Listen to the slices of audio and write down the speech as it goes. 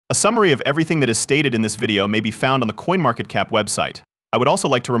A summary of everything that is stated in this video may be found on the CoinMarketCap website. I would also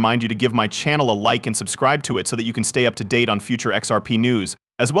like to remind you to give my channel a like and subscribe to it so that you can stay up to date on future XRP news,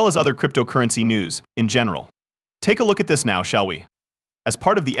 as well as other cryptocurrency news in general. Take a look at this now, shall we? As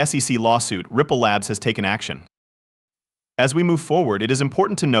part of the SEC lawsuit, Ripple Labs has taken action. As we move forward, it is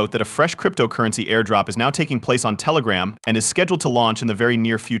important to note that a fresh cryptocurrency airdrop is now taking place on Telegram and is scheduled to launch in the very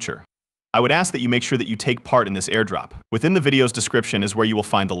near future. I would ask that you make sure that you take part in this airdrop. Within the video's description is where you will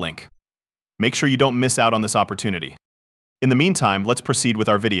find the link. Make sure you don't miss out on this opportunity. In the meantime, let's proceed with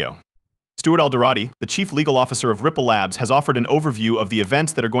our video. Stuart Alderoty, the Chief Legal Officer of Ripple Labs, has offered an overview of the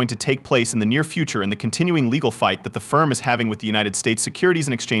events that are going to take place in the near future in the continuing legal fight that the firm is having with the United States Securities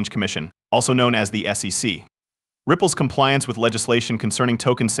and Exchange Commission, also known as the SEC. Ripple's compliance with legislation concerning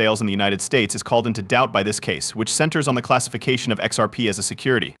token sales in the United States is called into doubt by this case, which centers on the classification of XRP as a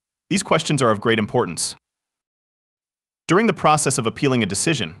security. These questions are of great importance. During the process of appealing a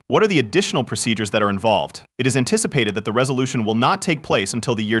decision, what are the additional procedures that are involved? It is anticipated that the resolution will not take place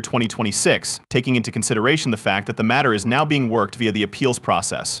until the year 2026, taking into consideration the fact that the matter is now being worked via the appeals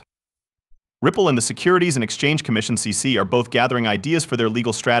process. Ripple and the Securities and Exchange Commission (SEC) are both gathering ideas for their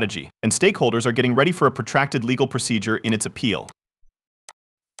legal strategy, and stakeholders are getting ready for a protracted legal procedure in its appeal.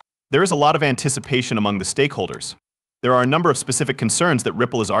 There is a lot of anticipation among the stakeholders. There are a number of specific concerns that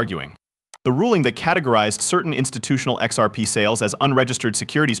Ripple is arguing. The ruling that categorized certain institutional XRP sales as unregistered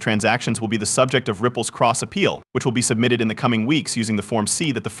securities transactions will be the subject of Ripple's cross-appeal, which will be submitted in the coming weeks using the Form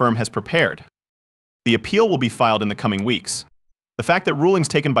C that the firm has prepared. The appeal will be filed in the coming weeks. The fact that rulings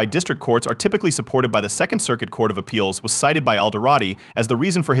taken by district courts are typically supported by the Second Circuit Court of Appeals was cited by Alderoty as the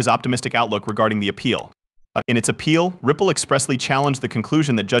reason for his optimistic outlook regarding the appeal. In its appeal, Ripple expressly challenged the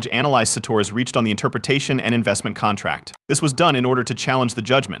conclusion that Judge Analyze Sator's reached on the interpretation and investment contract. This was done in order to challenge the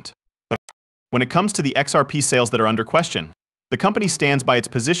judgment. When it comes to the XRP sales that are under question, the company stands by its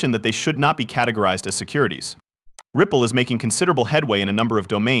position that they should not be categorized as securities. Ripple is making considerable headway in a number of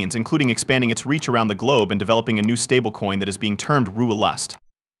domains, including expanding its reach around the globe and developing a new stablecoin that is being termed Rulust.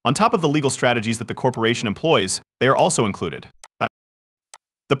 On top of the legal strategies that the corporation employs, they are also included.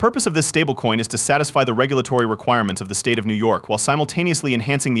 The purpose of this stablecoin is to satisfy the regulatory requirements of the state of New York while simultaneously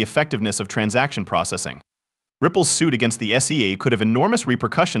enhancing the effectiveness of transaction processing. Ripple's suit against the SEC could have enormous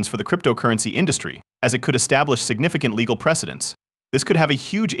repercussions for the cryptocurrency industry, as it could establish significant legal precedents. This could have a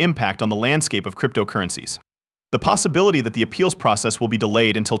huge impact on the landscape of cryptocurrencies. The possibility that the appeals process will be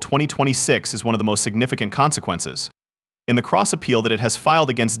delayed until 2026 is one of the most significant consequences. In the cross-appeal that it has filed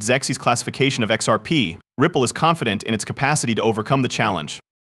against SEC's classification of XRP, Ripple is confident in its capacity to overcome the challenge.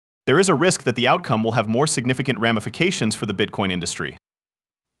 There is a risk that the outcome will have more significant ramifications for the Bitcoin industry.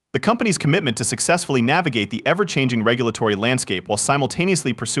 The company's commitment to successfully navigate the ever-changing regulatory landscape while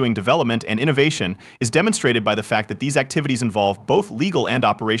simultaneously pursuing development and innovation is demonstrated by the fact that these activities involve both legal and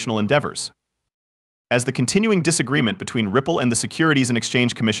operational endeavors. As the continuing disagreement between Ripple and the Securities and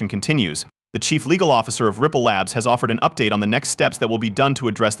Exchange Commission continues, the Chief Legal Officer of Ripple Labs has offered an update on the next steps that will be done to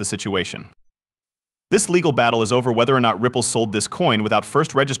address the situation. This legal battle is over whether or not Ripple sold this coin without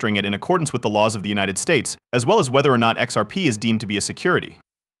first registering it in accordance with the laws of the United States, as well as whether or not XRP is deemed to be a security.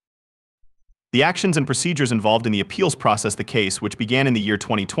 The actions and procedures involved in the appeals process. The case, which began in the year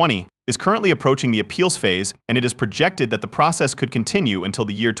 2020, is currently approaching the appeals phase, and it is projected that the process could continue until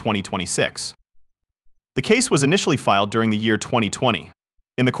the year 2026. The case was initially filed during the year 2020.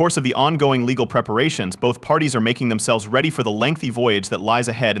 In the course of the ongoing legal preparations, both parties are making themselves ready for the lengthy voyage that lies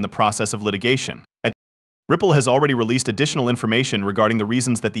ahead in the process of litigation. Ripple has already released additional information regarding the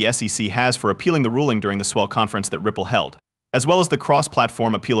reasons that the SEC has for appealing the ruling during the Swell conference that Ripple held, as well as the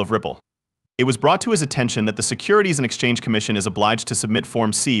cross-platform appeal of Ripple. It was brought to his attention that the Securities and Exchange Commission is obliged to submit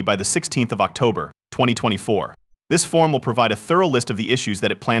Form C by the 16th of October, 2024. This form will provide a thorough list of the issues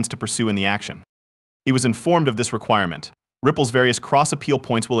that it plans to pursue in the action. He was informed of this requirement. Ripple's various cross-appeal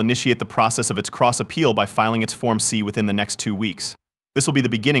points will initiate the process of its cross-appeal by filing its Form C within the next 2 weeks. This will be the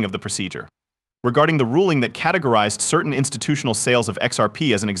beginning of the procedure. Regarding the ruling that categorized certain institutional sales of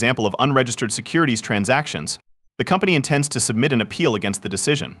XRP as an example of unregistered securities transactions, the company intends to submit an appeal against the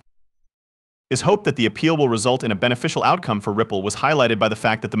decision. His hope that the appeal will result in a beneficial outcome for Ripple was highlighted by the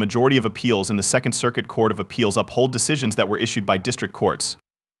fact that the majority of appeals in the Second Circuit Court of Appeals uphold decisions that were issued by district courts.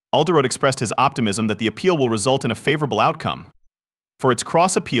 Alderoty expressed his optimism that the appeal will result in a favorable outcome. For its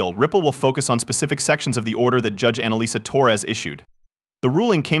cross-appeal, Ripple will focus on specific sections of the order that Judge Analyze Sator issued. The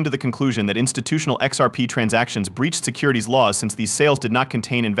ruling came to the conclusion that institutional XRP transactions breached securities laws since these sales did not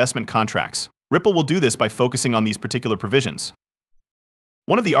contain investment contracts. Ripple will do this by focusing on these particular provisions.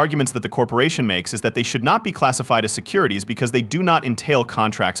 One of the arguments that the corporation makes is that they should not be classified as securities because they do not entail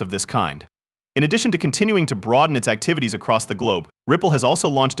contracts of this kind. In addition to continuing to broaden its activities across the globe, Ripple has also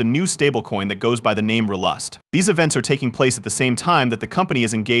launched a new stablecoin that goes by the name Relust. These events are taking place at the same time that the company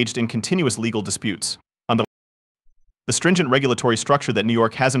is engaged in continuous legal disputes. The stringent regulatory structure that New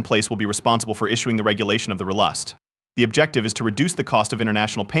York has in place will be responsible for issuing the regulation of the Relust. The objective is to reduce the cost of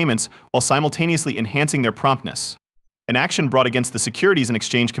international payments while simultaneously enhancing their promptness. An action brought against the Securities and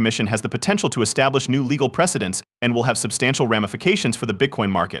Exchange Commission has the potential to establish new legal precedents and will have substantial ramifications for the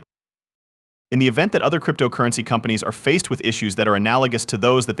Bitcoin market. In the event that other cryptocurrency companies are faced with issues that are analogous to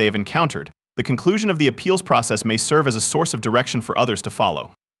those that they have encountered, the conclusion of the appeals process may serve as a source of direction for others to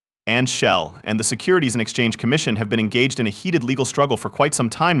follow. And Shell and the Securities and Exchange Commission have been engaged in a heated legal struggle for quite some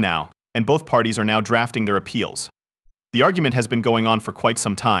time now, and both parties are now drafting their appeals. The argument has been going on for quite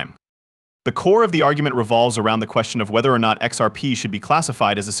some time. The core of the argument revolves around the question of whether or not XRP should be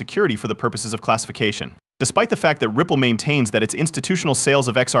classified as a security for the purposes of classification. Despite the fact that Ripple maintains that its institutional sales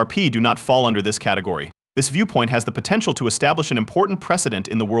of XRP do not fall under this category, this viewpoint has the potential to establish an important precedent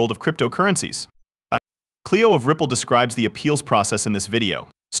in the world of cryptocurrencies. Cleo of Ripple describes the appeals process in this video.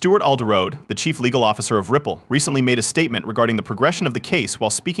 Stuart Alderode, the chief legal officer of Ripple, recently made a statement regarding the progression of the case while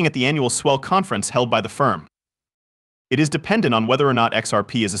speaking at the annual Swell conference held by the firm. It is dependent on whether or not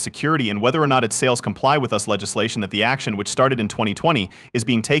XRP is a security and whether or not its sales comply with US legislation that the action, which started in 2020, is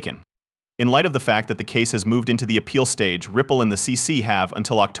being taken. In light of the fact that the case has moved into the appeal stage, Ripple and the CC have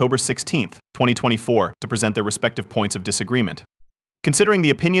until October 16, 2024, to present their respective points of disagreement. Considering the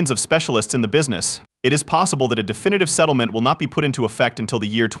opinions of specialists in the business, it is possible that a definitive settlement will not be put into effect until the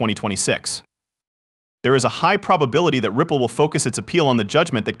year 2026. There is a high probability that Ripple will focus its appeal on the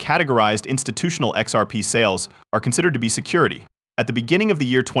judgment that categorized institutional XRP sales are considered to be security. At the beginning of the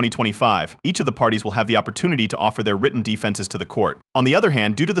year 2025, each of the parties will have the opportunity to offer their written defenses to the court. On the other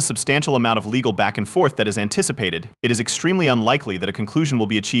hand, due to the substantial amount of legal back and forth that is anticipated, it is extremely unlikely that a conclusion will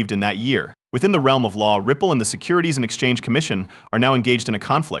be achieved in that year. Within the realm of law, Ripple and the Securities and Exchange Commission are now engaged in a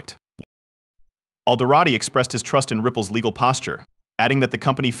conflict. Alderode expressed his trust in Ripple's legal posture, adding that the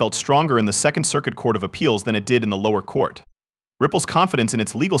company felt stronger in the Second Circuit Court of Appeals than it did in the lower court. Ripple's confidence in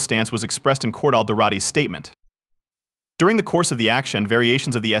its legal stance was expressed in court Alderode's statement. During the course of the action,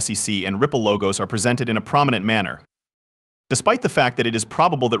 variations of the SEC and Ripple logos are presented in a prominent manner. Despite the fact that it is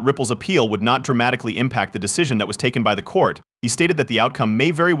probable that Ripple's appeal would not dramatically impact the decision that was taken by the court, he stated that the outcome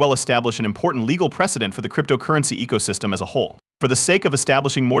may very well establish an important legal precedent for the cryptocurrency ecosystem as a whole. For the sake of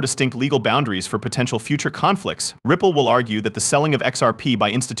establishing more distinct legal boundaries for potential future conflicts, Ripple will argue that the selling of XRP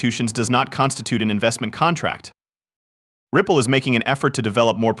by institutions does not constitute an investment contract. Ripple is making an effort to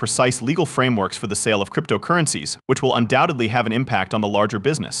develop more precise legal frameworks for the sale of cryptocurrencies, which will undoubtedly have an impact on the larger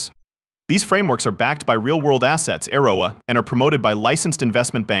business. These frameworks are backed by real-world assets, (ROA), and are promoted by licensed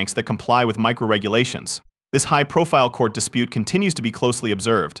investment banks that comply with micro-regulations. This high-profile court dispute continues to be closely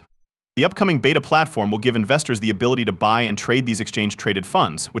observed. The upcoming beta platform will give investors the ability to buy and trade these exchange-traded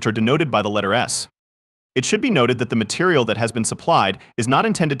funds, which are denoted by the letter S. It should be noted that the material that has been supplied is not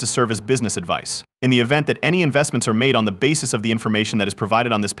intended to serve as business advice. In the event that any investments are made on the basis of the information that is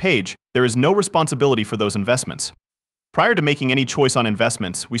provided on this page, there is no responsibility for those investments. Prior to making any choice on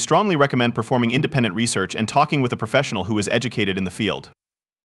investments, we strongly recommend performing independent research and talking with a professional who is educated in the field.